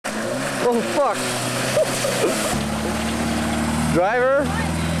Oh fuck! Driver!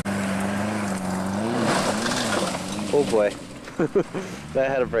 Oh boy. That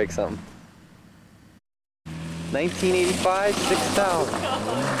had to break something. 1985, 6,000.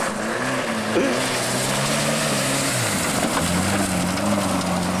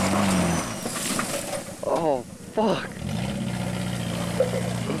 Oh fuck!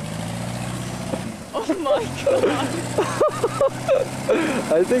 Oh my god!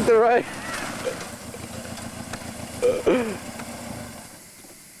 I think they're right.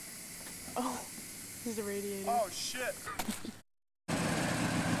 Oh, there's a radiator. Oh shit!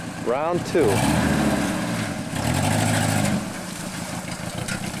 Round 2.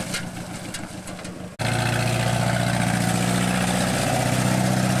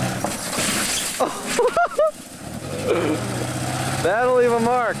 That'll leave a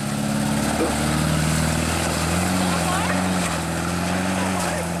mark.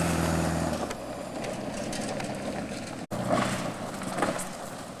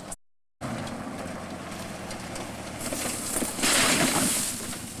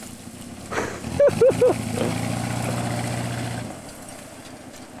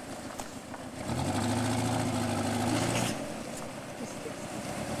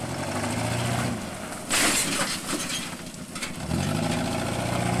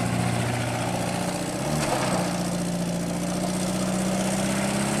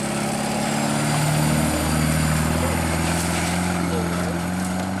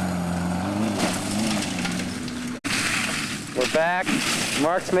 We're back.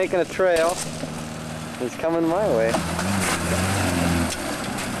 Mark's making a trail. He's coming my way.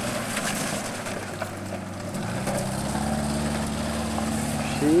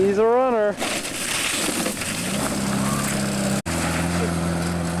 She's a runner.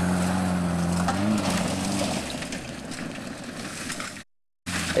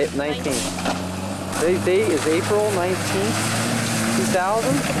 It 19. Today's date is April 19th,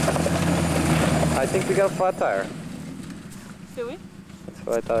 2000. I think we got a flat tire. Do we? That's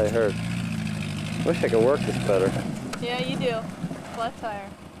what I thought I heard. Wish I could work this better. Yeah, you do. Flat tire.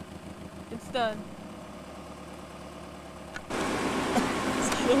 It's done.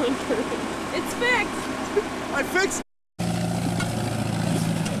 It's fixed! I fixed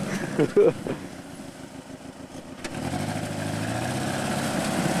it!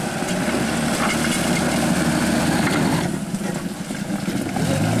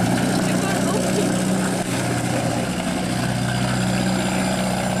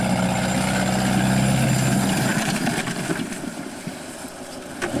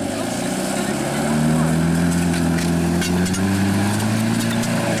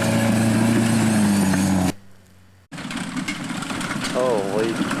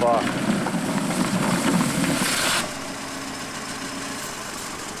 Holy fuck.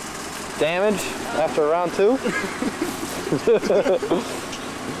 Damage after round 2?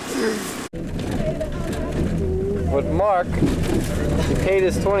 With Mark, he paid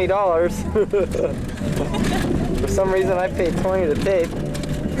his $20. For some reason I paid 20 to tape.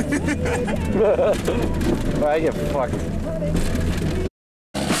 I get fucked.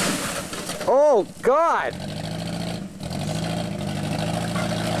 Oh God!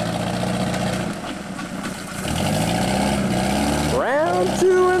 Round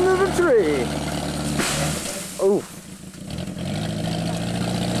 2 into the tree. Oof.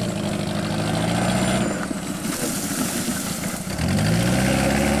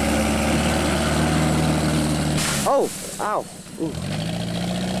 Oh, ow. Ooh.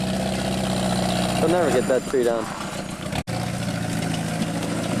 I'll never get that tree down.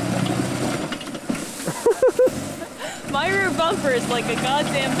 My rear bumper is like a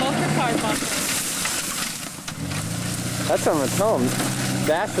goddamn bumper car bumper. That's what I'm gonna tell him.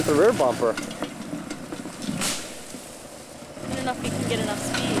 Dash with the rear bumper. I don't know if he can get enough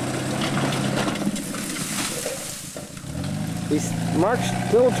speed. Mark's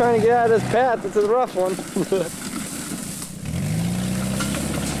still trying to get out of his path. It's a rough one.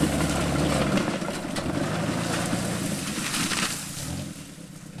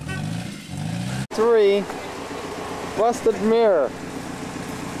 3. Busted mirror.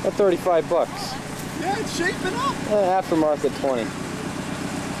 At 35 bucks. Yeah, it's shaping up. Aftermarket 20. You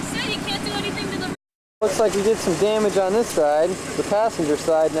said you can't do anything to the... Looks like we did some damage on this side, the passenger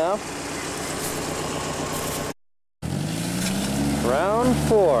side now. Round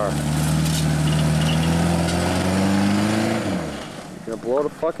 4. Gonna blow the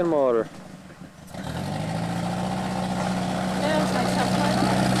fucking motor. There's my top part.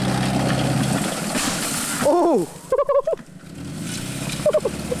 Oh!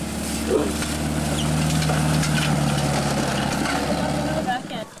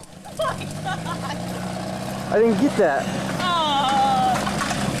 Back end. Fuck! I didn't get that. Oh.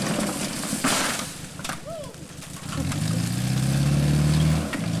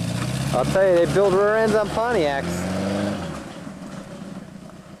 I'll tell you, they build rear ends on Pontiacs.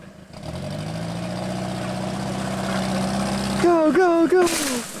 Go, go, go!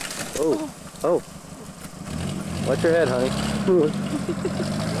 Oh, oh. Watch your head, honey.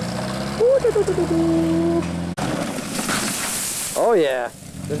 Oh yeah,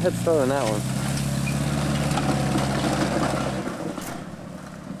 good head start on that one.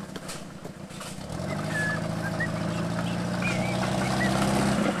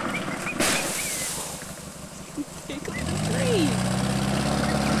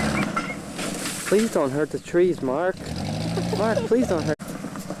 Please don't hurt the trees, Mark. Mark, please don't hurt.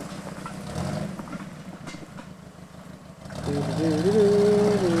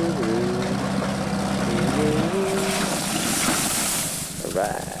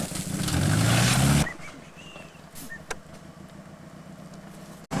 Alright.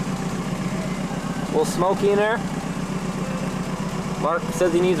 A little smoky in there. Mark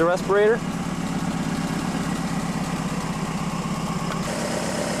says he needs a respirator.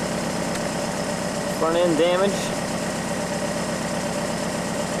 Front end damage.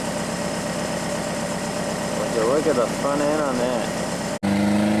 Look at the front end on that.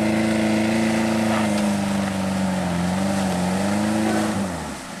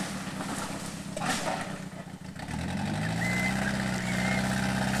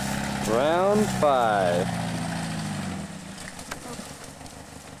 Round 5.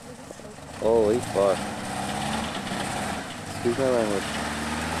 Holy fuck. Excuse my language.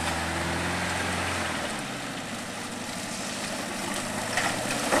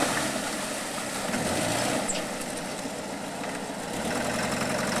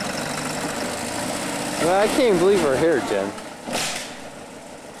 I can't even believe we're here, Jen.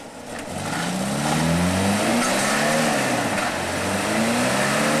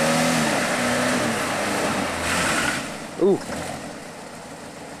 Ooh.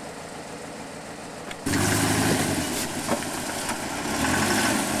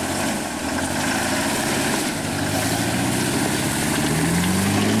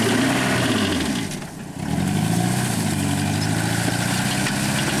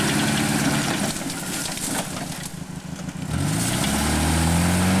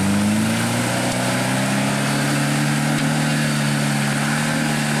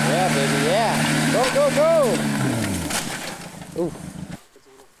 Go, go, go! Ooh.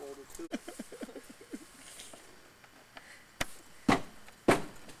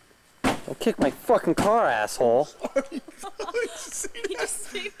 Don't kick my fucking car, asshole. You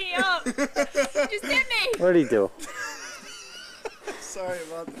just picked me up. You just hit me. What did he do? Sorry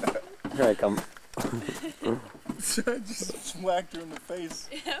about that. Here I come. I just whacked her in the face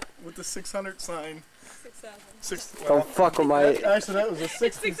with the 600 sign. 6,000. Don't fuck with my... Actually, that was a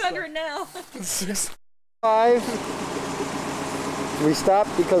 60. 600 now. 5. We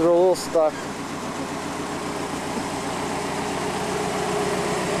stopped because we're a little stuck.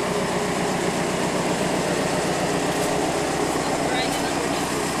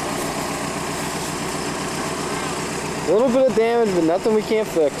 A little bit of damage, but nothing we can't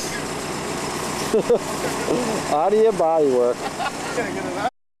fix. Out of your body work.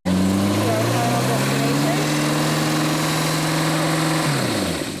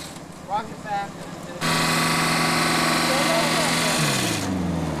 Rocket back.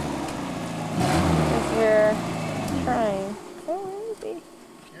 We're trying. Oh, where is he?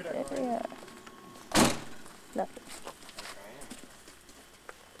 Yeah. Nothing.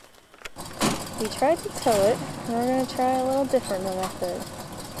 We tried to tow it. We're going to try a little different method.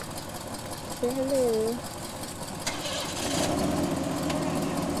 Say hello.